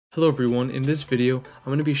Hello everyone, in this video I'm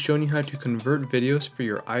going to be showing you how to convert videos for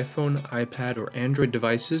your iPhone, iPad, or Android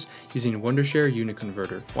devices using Wondershare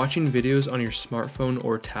UniConverter. Watching videos on your smartphone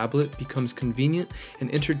or tablet becomes convenient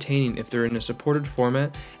and entertaining if they're in a supported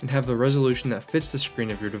format and have a resolution that fits the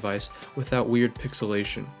screen of your device without weird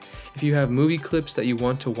pixelation. If you have movie clips that you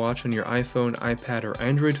want to watch on your iPhone, iPad, or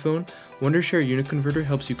Android phone, Wondershare UniConverter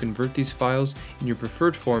helps you convert these files in your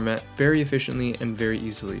preferred format very efficiently and very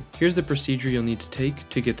easily. Here's the procedure you'll need to take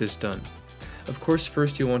to get this done. Of course,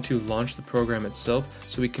 first you'll want to launch the program itself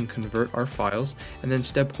so we can convert our files, and then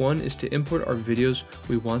step 1 is to import our videos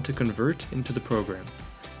we want to convert into the program.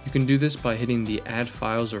 You can do this by hitting the Add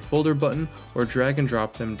Files or Folder button or drag and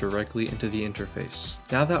drop them directly into the interface.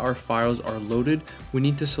 Now that our files are loaded, we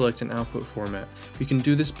need to select an output format. We can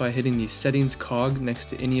do this by hitting the Settings cog next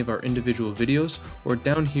to any of our individual videos, or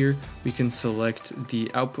down here we can select the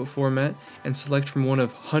output format and select from one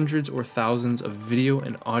of hundreds or thousands of video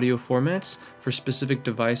and audio formats for specific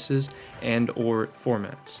devices and or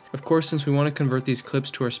formats. Of course, since we want to convert these clips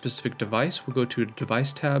to our specific device, we'll go to the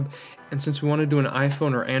Device tab, and since we want to do an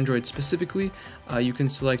iPhone or Android specifically, you can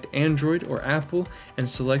select Android or Apple and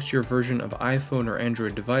select your version of iPhone or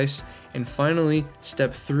Android device. And finally,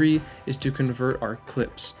 step 3 is to convert our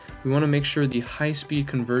clips. We want to make sure the high-speed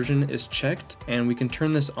conversion is checked, and we can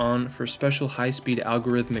turn this on for special high-speed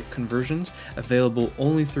algorithmic conversions available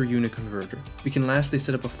only through UniConverter. We can lastly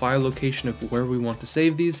set up a file location of where we want to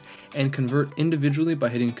save these and convert individually by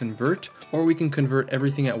hitting Convert, or we can convert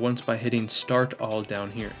everything at once by hitting Start All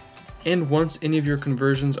down here. And once any of your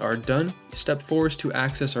conversions are done, step 4 is to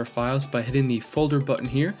access our files by hitting the folder button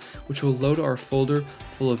here, which will load our folder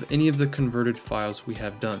full of any of the converted files we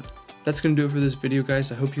have done. That's going to do it for this video,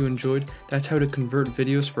 guys. I hope you enjoyed. That's how to convert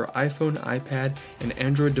videos for iPhone, iPad, and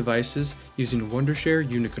Android devices using Wondershare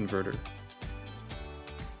UniConverter.